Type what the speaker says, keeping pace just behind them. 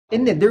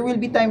And then there will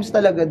be times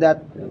talaga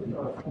that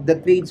the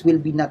trades will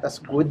be not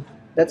as good.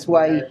 That's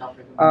why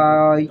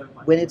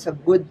when it's a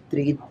good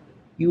trade,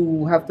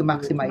 you have to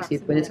maximize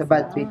it. When it's a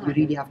bad trade, you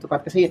really have to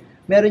cut. Kasi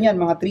meron yan,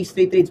 mga 3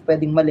 straight trades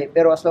pwedeng mali.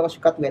 Pero as long as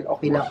you cut well,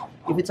 okay lang.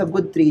 If it's a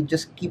good trade,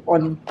 just keep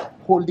on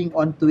holding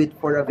on to it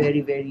for a very,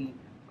 very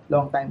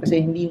long time.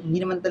 Kasi hindi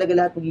naman talaga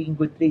lahat magiging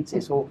good trades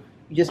eh. So,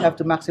 you just have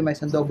to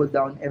maximize and double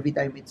down every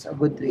time it's a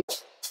good trade.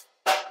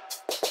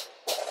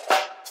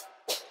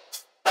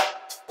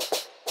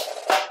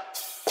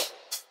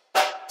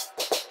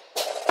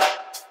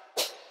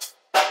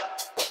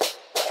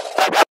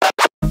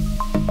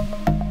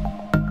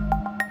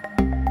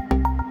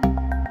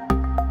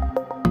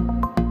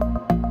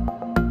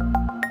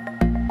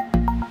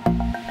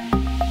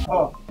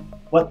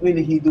 What will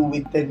he do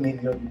with 10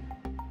 million?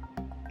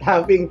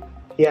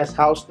 He has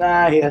house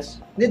na, he has...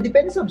 It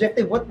depends on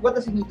objective. What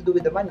does he need to do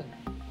with the money?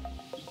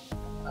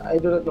 I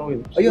do not know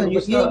him. Ayun,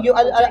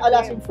 I'll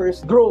ask him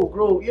first. Grow.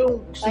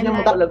 Yung gusto niya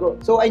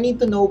magpalago. So I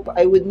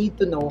would need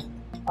to know,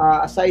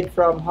 aside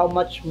from how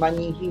much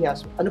money he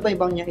has, ano pa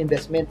ibang niyang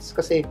investments?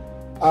 Kasi,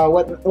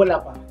 Wala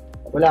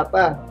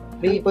pa.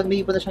 May iba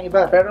na siyang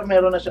iba. Pero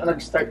meron na siya,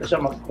 nag-start na siya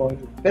mag-coin.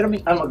 Pero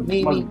may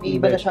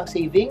iba na siyang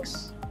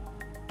savings.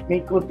 May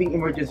kunting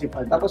emergency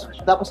fund. Tapos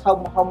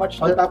how much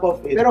on top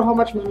of it. Pero how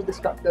much money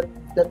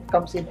that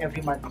comes in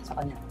every month sa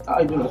kanya?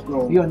 I do not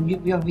know. Yun,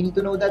 we need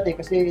to know that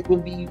kasi it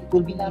will be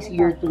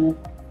easier to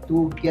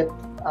get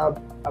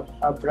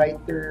a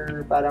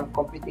brighter parang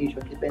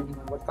computation depending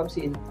on what comes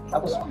in.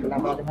 Tapos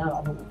malaman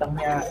na anong utang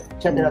niya,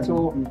 etc.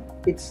 So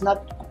it's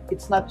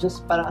not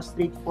just parang a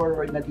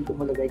straightforward na dito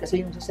mo lagay.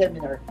 Kasi yung sa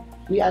seminar,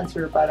 we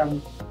answer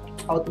parang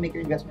how to make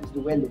your investments do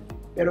well.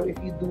 Pero if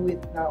you do it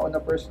na on a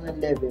personal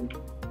level,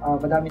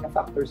 madami na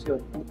factors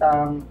yun.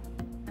 Utang,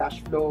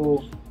 cash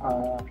flow,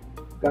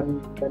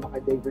 gano'n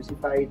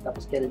ka-diversified,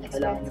 tapos kailan niya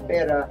kailangan yung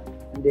pera,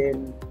 and then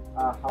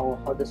how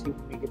does he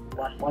make it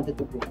wanted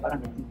to grow.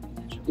 Parang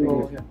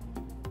yun.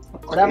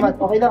 So, salamat.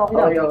 Okay lang.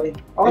 Okay.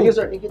 Thank you,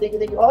 sir. Thank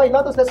you. Okay,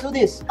 Lotus, let's do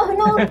this. Oh,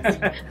 no.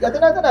 Ito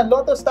na.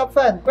 Lotus, top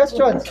fan.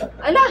 Questions?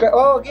 Ala.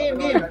 Oh, game.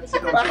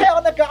 Bakit ako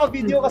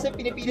nagkaka-video kasi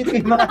pinipilit ko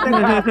yung mga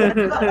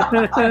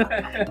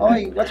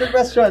Okay, what's your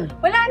question?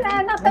 Wala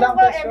na. Natanong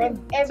ko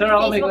every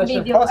Facebook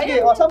video. Oh,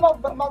 sige.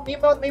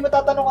 May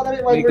matatanong ka na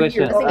rin while we're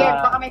here. Sige,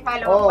 baka may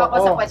follow-up ako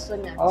sa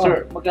question niya.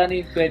 Sir, magkano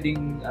yung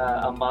pwedeng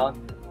amount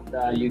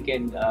that you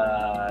can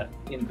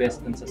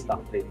invest in sa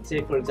stock trading?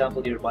 Say, for example,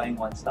 you're buying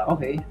one stock.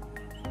 Okay.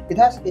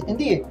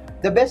 Indeed,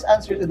 the best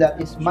answer to that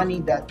is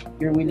money that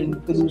you're willing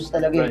to lose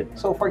talaga. Right.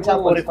 So, for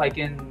example, what if I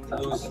can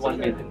lose 1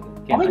 million?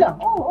 Okay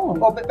lang. Oo.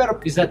 Pero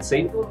is that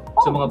safe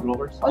sa mga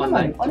brokers?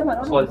 Online?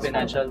 Small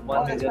financial,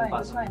 1 million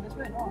That's fine.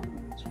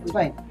 It's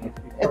fine.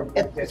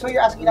 So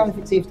you're asking now if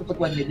it's safe to put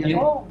 1 million?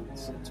 Yeah. Oh,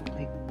 it's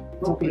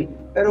okay.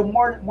 Pero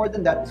more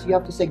than that, so you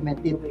have to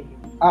segment it.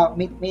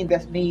 May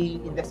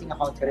investing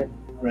account ka rin.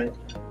 Right.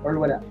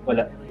 Or wala?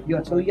 Wala.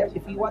 Yun. So yeah,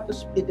 if you want to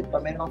split it pa,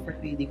 meron for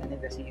trading and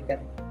investing, you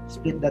can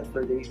split that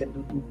further. You can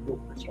do 2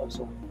 brokers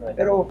also. Right.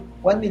 Pero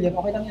 1 million,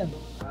 okay lang yan.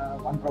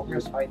 1 broker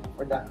is fine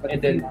for that. But and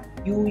if then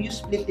you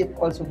split it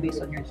also based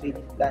on your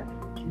trading plan.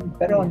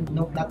 Pero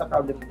no, not a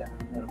problem with that.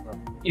 no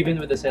problem. Even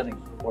with the selling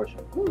portion.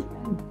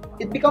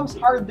 It becomes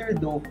harder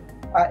though.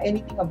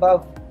 Anything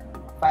above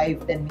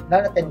 5, 10,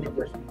 not a 10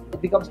 million.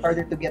 It becomes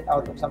harder to get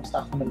out of some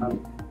stock naman.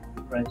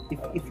 Right.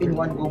 If in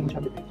one go mo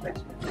siya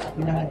bit-invest.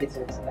 Yun ang hindi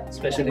sa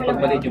Especially pag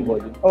maliit yung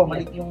volume. Oh,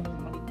 maliit yung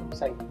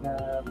site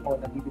na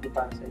nabibili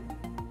para sa iyo.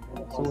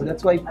 So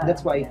that's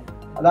why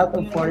a lot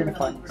of foreign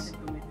funds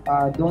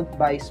don't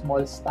buy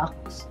small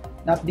stocks,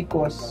 not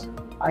because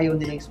ayaw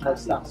nila yung small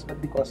stocks,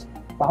 but because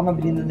baka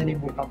mabili na nila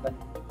yung buong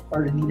company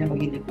or hindi na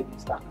magiging liquid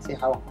yung stock kasi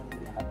hawak na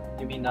nila lahat.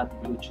 You mean not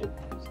blue chip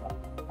stock?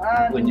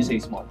 When you say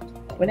small?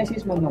 When I say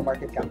small, no,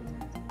 market cap.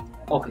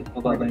 Okay,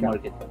 mababa yung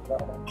market cap.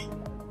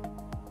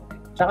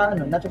 Tsaka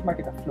not just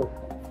market cap, flow.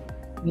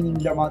 Meaning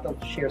the amount of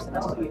shares na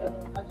nasa dito.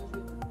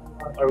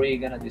 Are we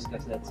gonna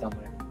discuss that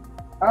somewhere?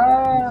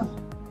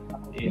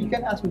 You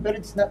can ask me, but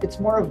that's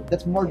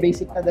more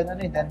basic na than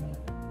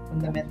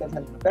fundamentals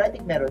na. Pero I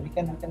think meron. We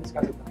can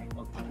discuss it.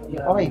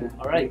 Okay.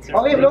 Alright, sir.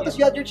 Okay,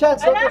 Lotus, you had your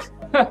chance. Lotus.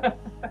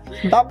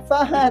 Top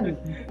fan.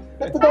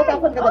 Totoo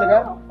top fan ka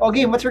talaga?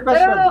 Okay, what's your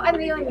question? Pero ano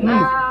yun,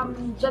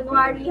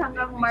 January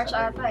hanggang March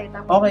ata eh.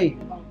 Tapos, Okay.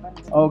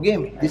 Oh,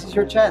 game. This is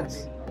your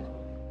chance.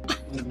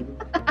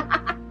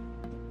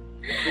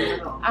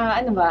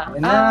 ano ba?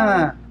 Yan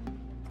na.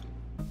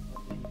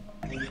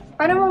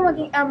 Para mo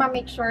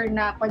ma-make sure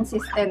na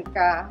consistent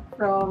ka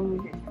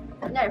from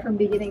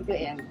beginning to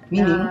end.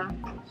 Meaning?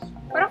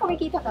 Parang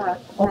kumikita ka na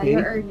Okay.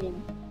 you're earning.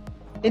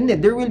 And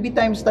then, there will be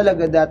times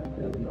talaga that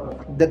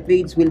the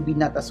trades will be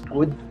not as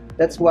good.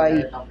 That's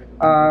why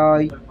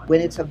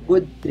when it's a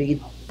good trade,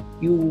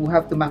 you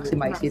have to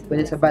maximize it. When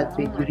it's a bad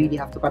trade, you really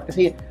have to cut.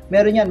 Kasi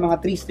meron yan,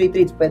 mga 3 straight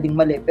trades pwedeng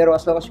mali. Pero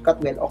as long as you cut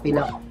well, okay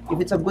lang.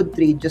 If it's a good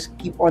trade, just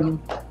keep on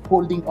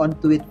holding on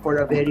to it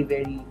for a very,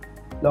 very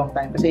long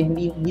time. Kasi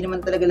hindi naman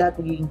talaga lahat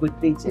magiging good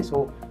trades eh.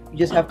 So, you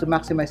just have to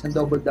maximize and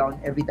double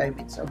down every time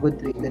it's a good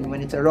trade. Then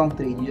when it's a wrong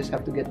trade, you just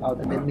have to get out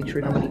and then make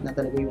sure na maliit na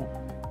talaga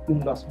yung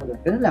loss mo doon.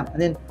 Ganun lang.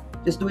 And then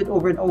just do it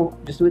over and over.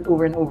 Just do it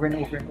over and over and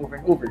over and over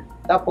and over.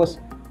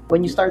 Tapos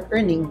when you start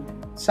earning,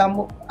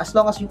 as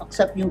long as you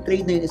accept yung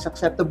trade na yun is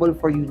acceptable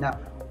for you na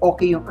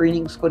okay yung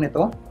earnings ko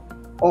nito,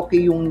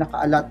 okay yung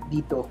naka-allot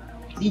dito,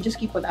 you just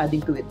keep on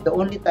adding to it. The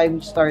only time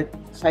you start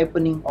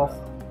siphoning off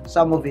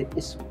some of it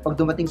is pag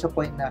dumating sa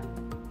point na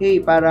hey,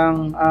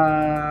 parang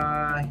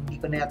hindi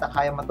ko na yata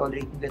kaya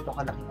matolerate yung ganito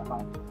kalaking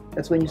amount.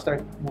 That's when you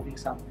start moving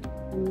something.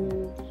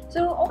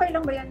 So, okay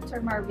lang ba yan,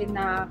 Sir Marvin,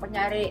 na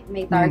kunyari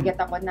may target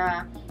ako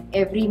na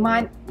every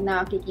month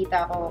na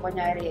kikita ko,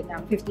 kunyari,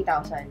 ng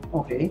 50,000?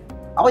 Okay.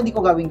 Ako hindi ko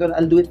gawin ko.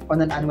 I'll do it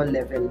on an annual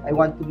level. I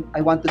want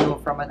to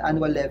know from an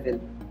annual level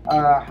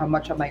how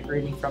much am I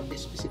earning from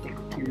this specific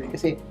period.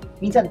 Kasi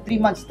minsan 3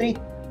 months straight,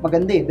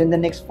 maganda eh. Then the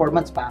next 4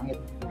 months, pangit.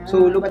 So,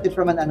 look at it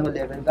from an annual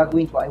level.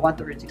 Gagawin ko, I want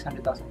to earn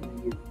 600,000 in a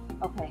year.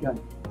 Okay. Yun.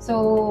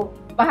 So,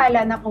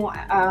 bahala na kung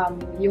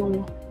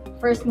yung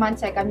first month,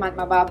 second month,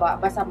 mababa,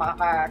 basta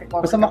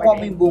makaka-recover. Basta makuha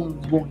mo yung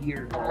buong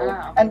year. Okay.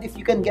 And if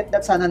you can get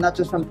that sana not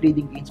just from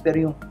trading gains,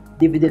 pero yung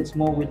dividends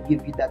mo will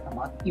give you that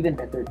amount, even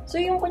better. So,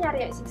 yung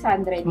kunyari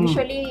 600,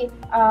 usually,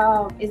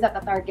 is that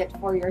a target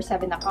for your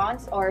 7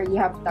 accounts or you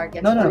have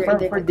targets No, for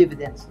your for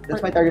dividends.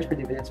 That's my target for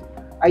dividends.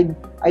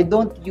 I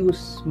don't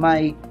use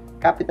my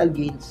capital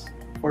gains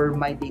for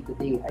my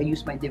day-to-day. I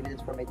use my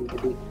dividends for my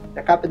day-to-day.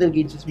 The capital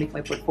gains just make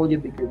my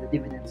portfolio bigger. The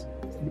dividends,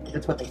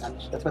 that's what I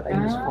touch. That's what I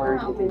use for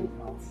okay.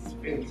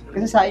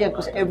 Kasi sayang,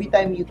 because every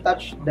time you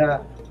touch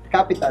the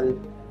capital,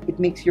 it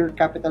makes your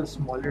capital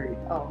smaller.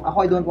 Oh.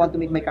 Ako, I don't want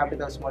to make my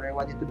capital smaller. I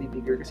want it to be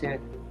bigger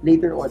kasi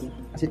later on,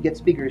 as it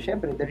gets bigger,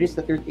 syempre, the risk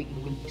that you're taking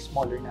will be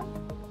smaller na.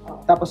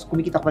 Tapos,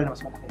 kumikita ka pa rin na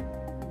mas malaki.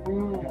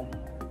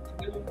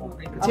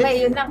 That's Okay,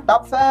 it. yun lang.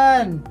 Top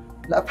fan!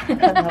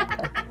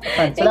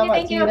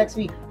 Salamat. Thank you. See you next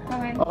week.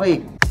 Okay.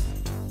 Okay.